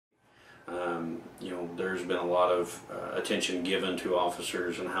There's been a lot of attention given to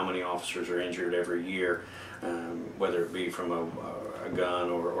officers and how many officers are injured every year, whether it be from a gun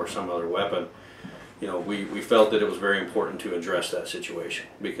or some other weapon. We felt that it was very important to address that situation,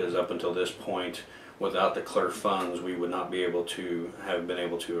 because up until this point, without the CLERF funds, we would not be able to have been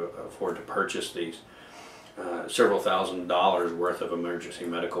able to afford to purchase these several $1,000s worth of emergency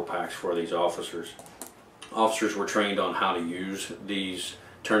medical packs for these officers. Officers were trained on how to use these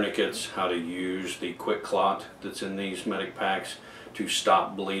tourniquets, how to use the quick clot that's in these medic packs to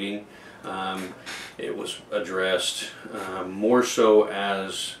stop bleeding. It was addressed more so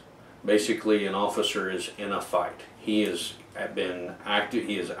as basically an officer is in a fight. He is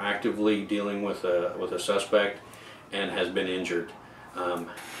actively dealing with a suspect and has been injured.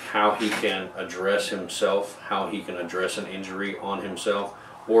 How he can address himself, how he can address an injury on himself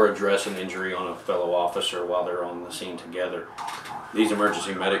or address an injury on a fellow officer while they're on the scene together. These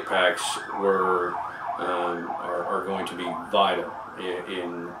emergency medic packs are going to be vital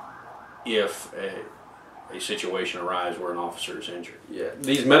if a situation arises where an officer is injured. Yeah,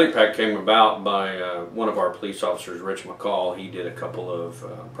 these medic pack came about by one of our police officers, Rich McCall. He did a couple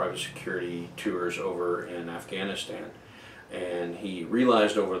of private security tours over in Afghanistan, and he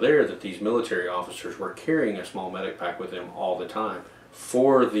realized over there that these military officers were carrying a small medic pack with them all the time,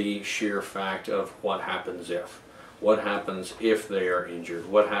 for the sheer fact of what happens if. What happens if they are injured?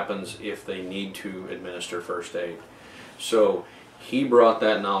 What happens if they need to administer first aid? So he brought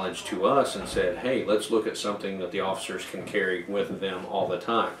that knowledge to us and said, hey, let's look at something that the officers can carry with them all the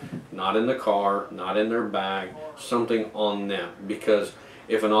time. Not in the car, not in their bag, something on them. Because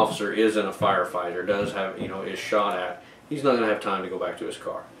if an officer is in a firefight or does have, is shot at, he's not going to have time to go back to his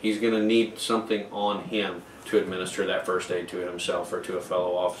car. He's going to need something on him to administer that first aid to himself or to a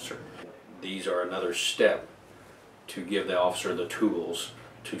fellow officer. These are another step to give the officer the tools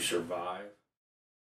to survive.